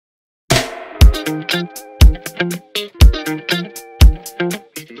If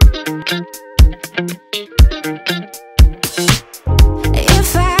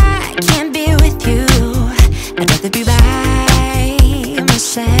I can't be with you, I'd rather be by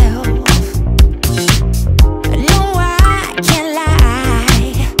myself. No, I can't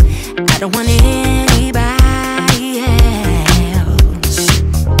lie, I don't want anybody else.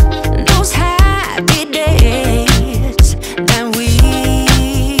 Those happy days that we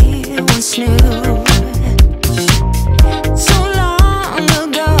once knew, so long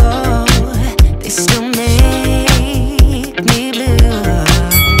ago, they still make me blue.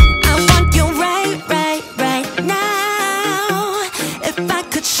 I want you right now. If I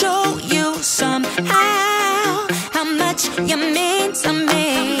could show you somehow how much you mean to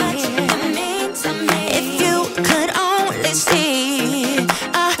me. If you could only see.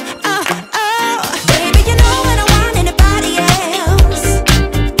 Baby, you know I don't want anybody else.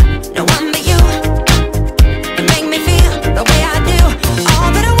 No one but you can make me feel the way I do. All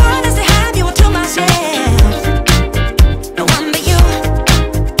that I want is to have you all to myself. No one but you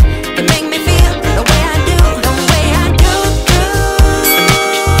can make me feel the way I do. The way I do.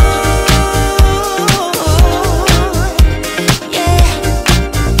 Yeah,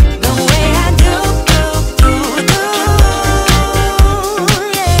 the way I do.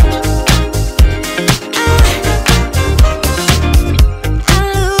 Yeah, I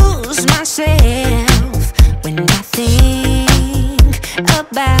lose myself when I think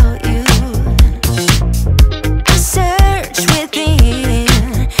about you. I search within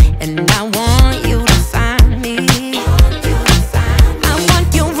and I want you to find me. I want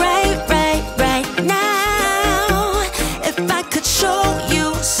you right now. If I could show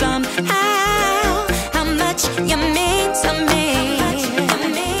you somehow how much you mean to me.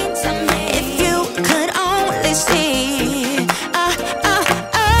 If you could only see.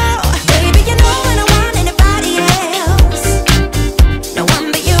 Baby, you know I don't want anybody else. No one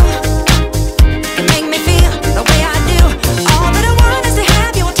but you can make me feel the way I do. All that I want is to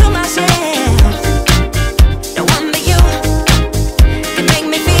have you all to myself. No one but you can make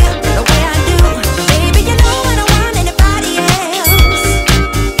me feel the way I do. Baby, you know I don't want anybody else.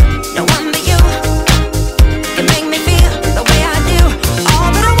 No one but you can make me feel the way I do. All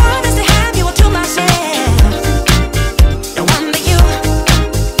that I want is to have you all to myself. No one but you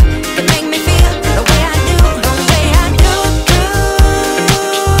can make me feel the way I do. The way I do.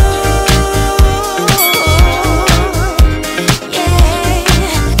 Yeah,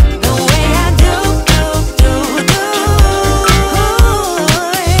 the way I do.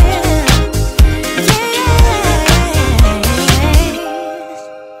 Yeah.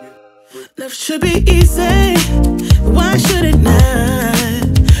 Love should be easy, why should it not?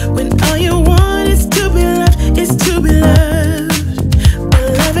 When all you want is to be loved, is to be loved. But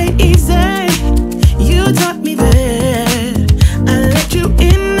love ain't easy, you taught me that. I let you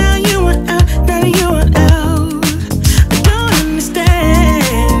in, now you want out, now you want out. I don't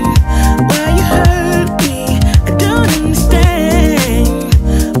understand why you hurt me. I don't understand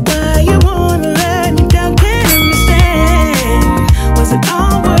why you wanna let me down. Can't understand, was it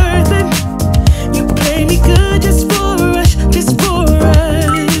all worth it? You play me good just for a rush, just for a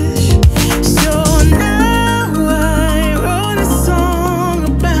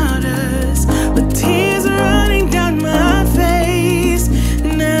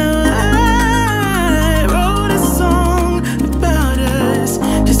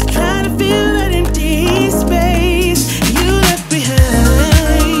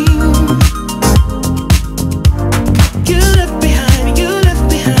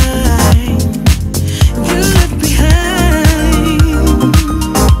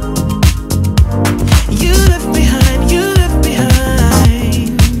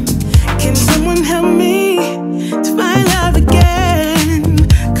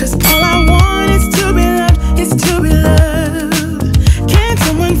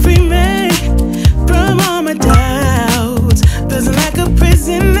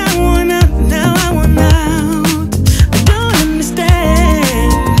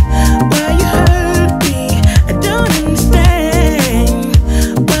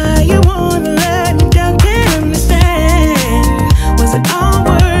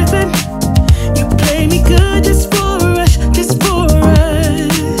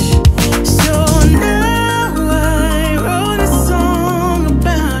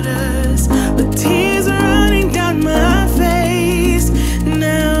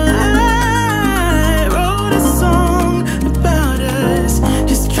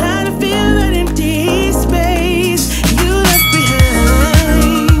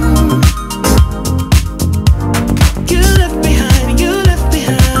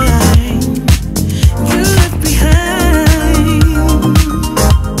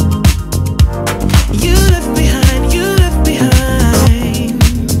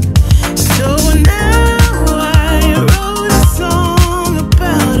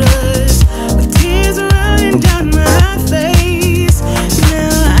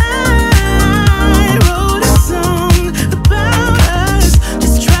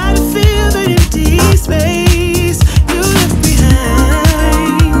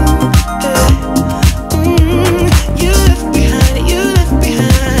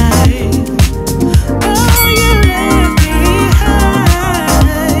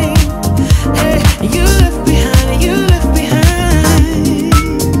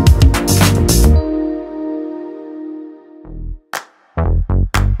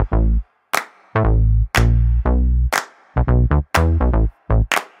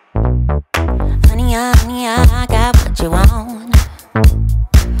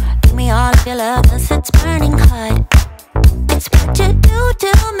Your love, 'cause it's burning hot.